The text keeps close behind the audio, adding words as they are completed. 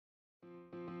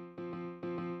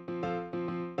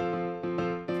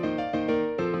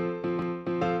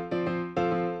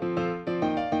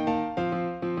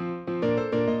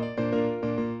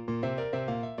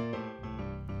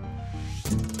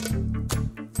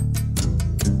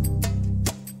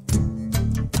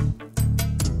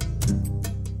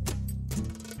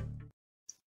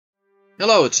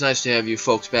Hello, it's nice to have you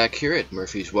folks back here at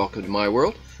Murphy's Welcome to My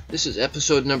World. This is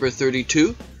episode number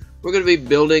 32. We're going to be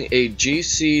building a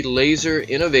GC Laser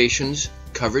Innovations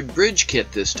covered bridge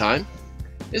kit this time.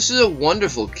 This is a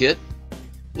wonderful kit.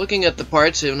 Looking at the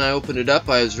parts, when I opened it up,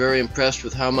 I was very impressed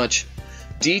with how much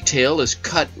detail is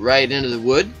cut right into the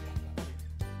wood.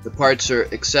 The parts are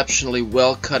exceptionally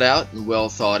well cut out and well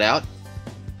thought out.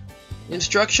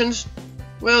 Instructions?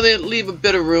 Well, they leave a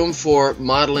bit of room for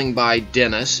modeling by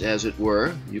Dennis, as it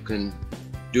were. You can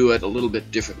do it a little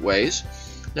bit different ways.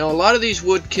 Now, a lot of these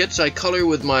wood kits I color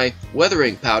with my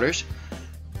weathering powders.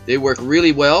 They work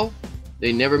really well.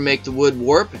 They never make the wood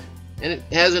warp, and it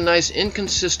has a nice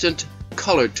inconsistent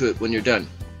color to it when you're done.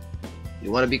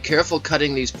 You want to be careful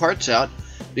cutting these parts out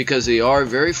because they are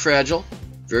very fragile,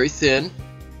 very thin.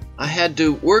 I had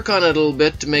to work on it a little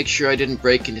bit to make sure I didn't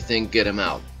break anything, get them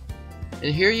out.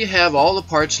 And here you have all the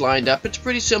parts lined up. It's a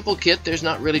pretty simple kit. There's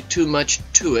not really too much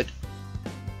to it.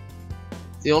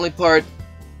 The only part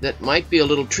that might be a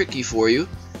little tricky for you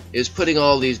is putting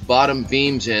all these bottom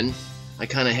beams in. I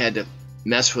kind of had to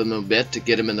mess with them a bit to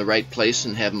get them in the right place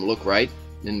and have them look right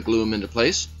and glue them into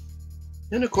place.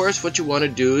 And of course what you want to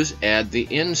do is add the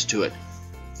ends to it.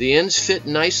 The ends fit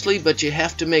nicely, but you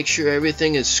have to make sure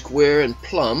everything is square and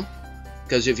plumb,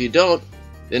 because if you don't,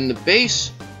 then the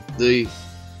base, the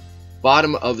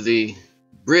bottom of the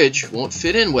bridge won't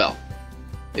fit in well.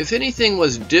 If anything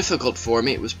was difficult for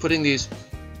me, it was putting these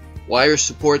wire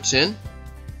supports in.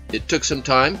 It took some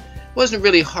time. It wasn't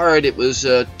really hard, it was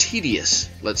tedious,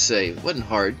 let's say. It wasn't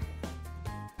hard.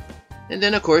 And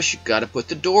then of course you've got to put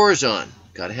the doors on.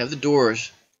 Got to have the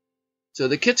doors. So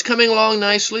the kit's coming along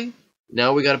nicely.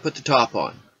 Now we got to put the top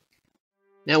on.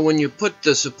 Now when you put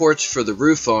the supports for the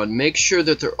roof on, make sure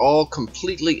that they're all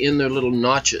completely in their little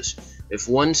notches. If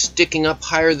one's sticking up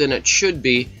higher than it should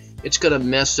be, it's going to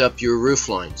mess up your roof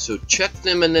line. So check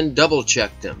them and then double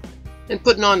check them. And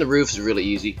putting on the roof is really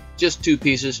easy. Just two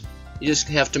pieces. You just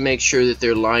have to make sure that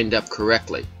they're lined up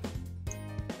correctly.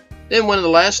 Then one of the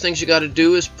last things you got to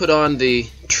do is put on the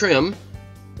trim.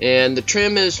 And the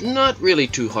trim is not really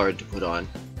too hard to put on.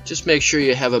 Just make sure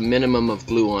you have a minimum of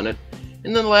glue on it.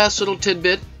 And then the last little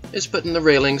tidbit is putting the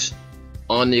railings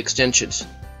on the extensions.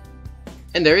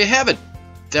 And there you have it.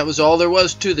 That was all there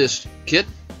was to this kit.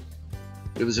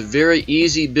 It was a very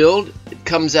easy build. It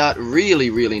comes out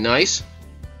really nice.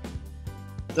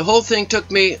 The whole thing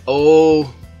took me,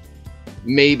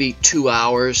 maybe 2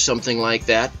 hours, something like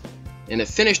that. And the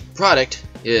finished product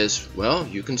is, well,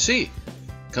 you can see.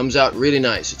 Comes out really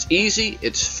nice. It's easy,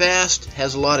 it's fast,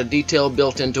 has a lot of detail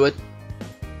built into it.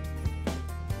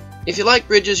 If you like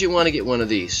bridges, you want to get one of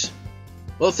these.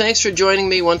 Well, thanks for joining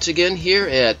me once again here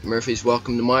at Murphy's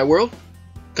Welcome to My World.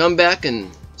 Come back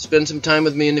and spend some time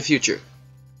with me in the future.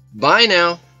 Bye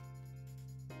now.